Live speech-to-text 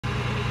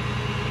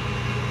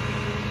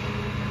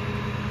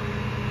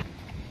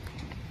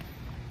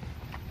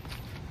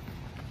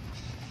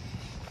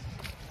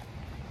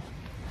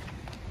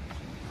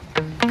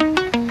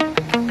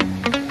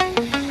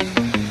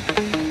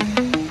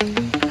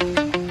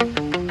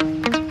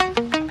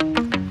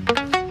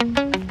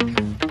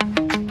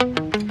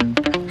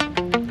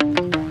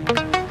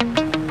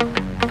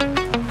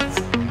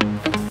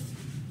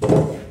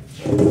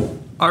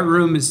Our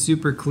room is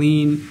super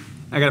clean.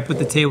 I gotta put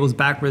the tables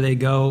back where they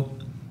go.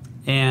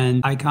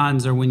 And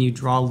icons are when you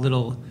draw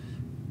little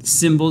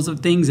symbols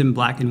of things in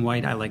black and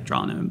white. I like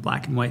drawing them in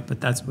black and white,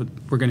 but that's what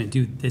we're gonna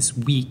do this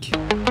week.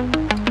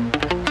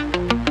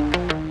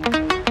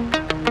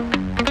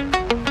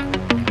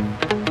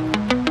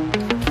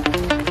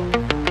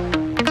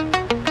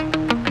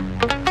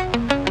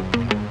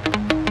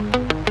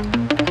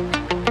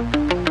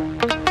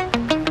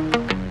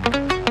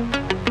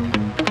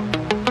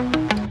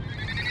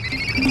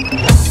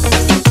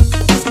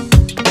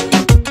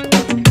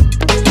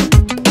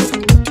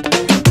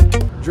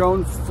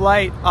 Drone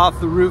flight off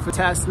the roof of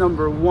test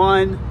number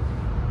 1,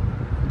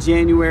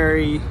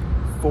 January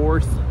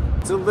 4th.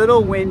 It's a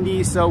little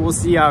windy, so we'll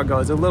see how it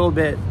goes. A little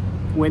bit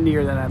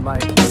windier than I'd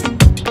like.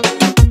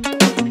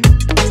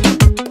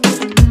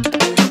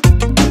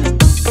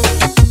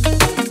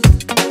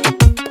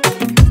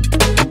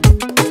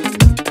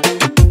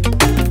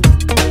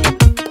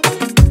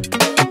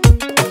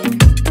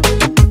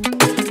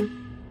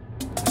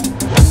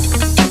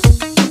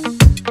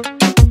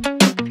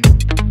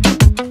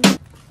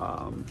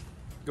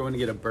 Going to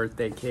get a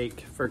birthday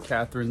cake for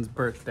Catherine's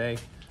birthday.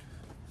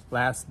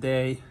 Last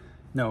day,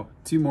 no,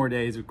 2 more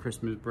days of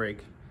Christmas break.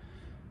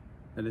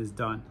 That is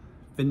done.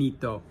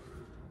 Finito.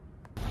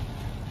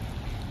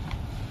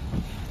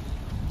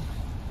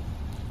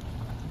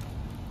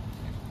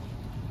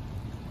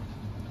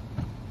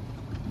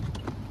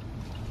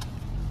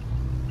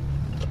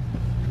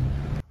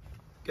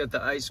 Got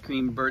the ice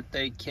cream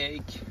birthday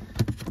cake.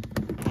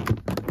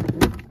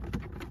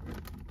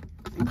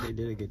 I think they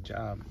did a good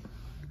job.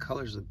 The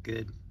colors look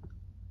good.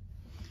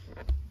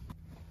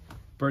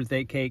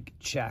 Birthday cake,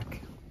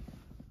 check.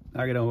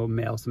 I gotta go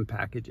mail some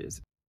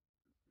packages.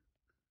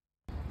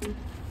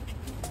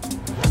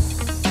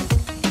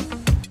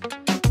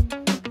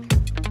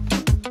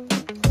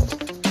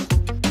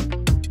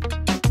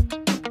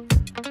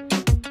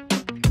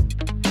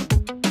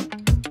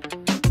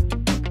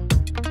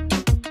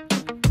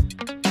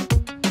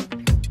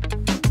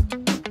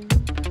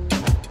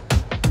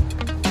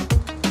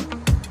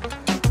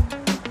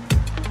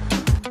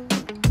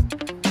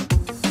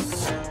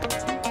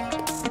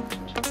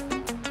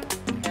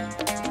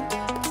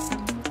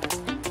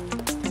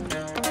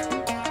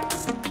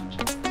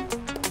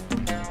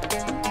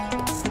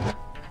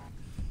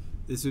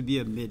 This would be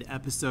a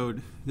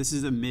mid-episode. This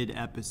is a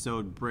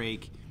mid-episode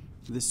break.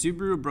 The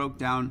Subaru broke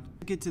down. I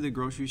took it to the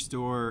grocery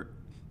store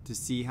to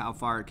see how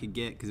far it could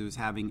get because it was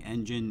having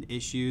engine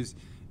issues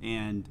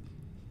and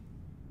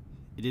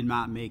it did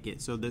not make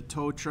it. So the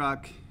tow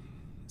truck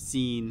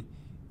scene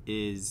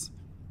is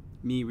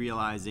me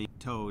realizing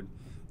towed.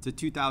 It's a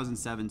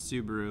 2007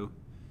 Subaru.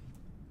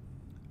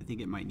 I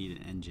think it might need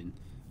an engine.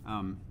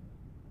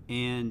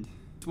 And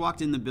just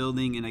walked in the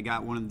building and I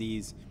got one of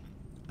these.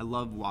 I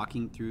love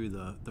walking through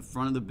the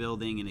front of the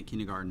building and a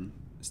kindergarten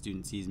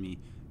student sees me,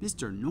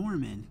 Mr.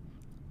 Norman.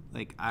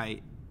 Like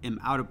I am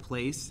out of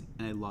place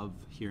and I love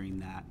hearing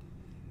that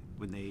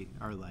when they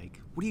are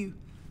like,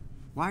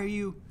 why are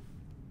you?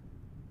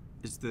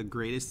 It's the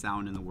greatest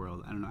sound in the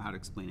world. I don't know how to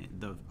explain it.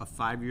 A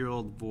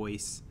 5-year-old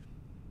voice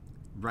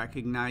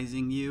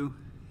recognizing you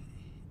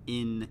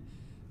in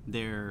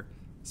their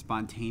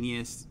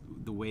spontaneous,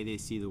 the way they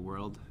see the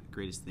world,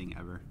 greatest thing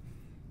ever.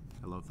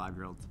 I love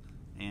 5-year-olds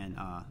and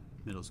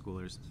middle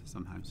schoolers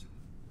sometimes.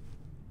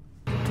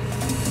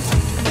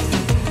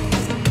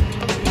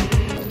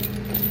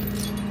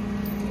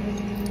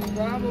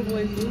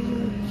 Probably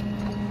food.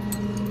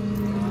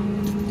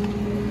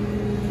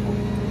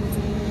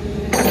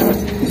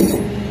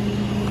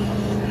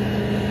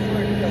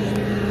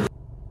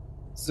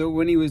 So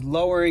when he was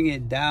lowering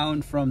it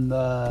down from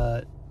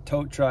the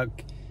tow truck,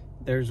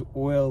 there's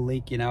oil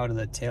leaking out of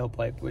the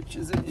tailpipe, which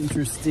is an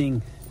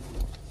interesting,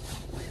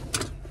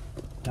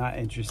 not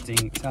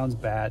interesting, it sounds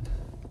bad.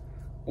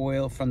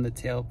 Oil from the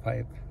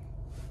tailpipe.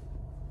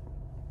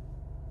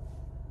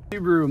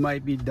 Subaru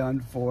might be done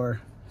for.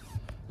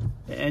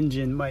 The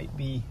engine might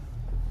be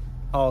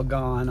all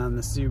gone on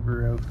the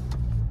Subaru.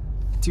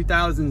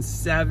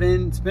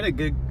 2007, it's been a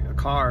good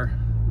car.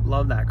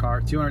 Love that car.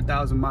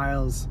 200,000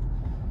 miles.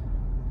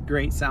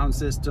 Great sound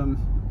system.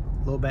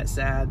 A little bit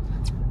sad.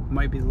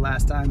 Might be the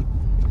last time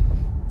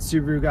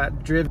Subaru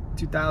got driven.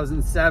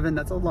 2007,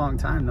 that's a long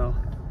time though.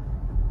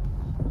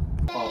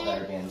 All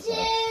that band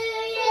stuff.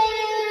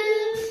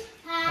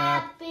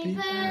 Happy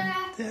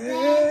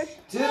birthday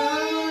To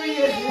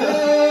you.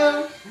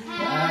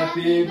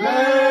 Happy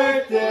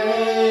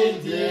birthday,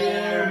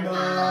 dear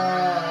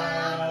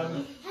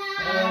Mom.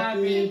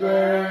 Happy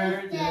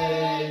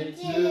birthday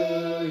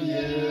to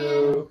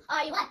you.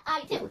 Are you 1? Are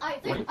you 2? Are you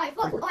 3? Are you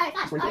 4? Are you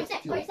 5? Are you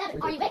 6? Are you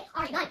 7? Are you 8?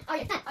 Are you 9? Are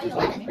you 10? Are you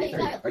 11? Are you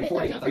 12? Are you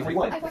 14? Are you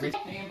 21? Are you 14?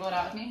 Are you gonna blow it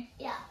out with me?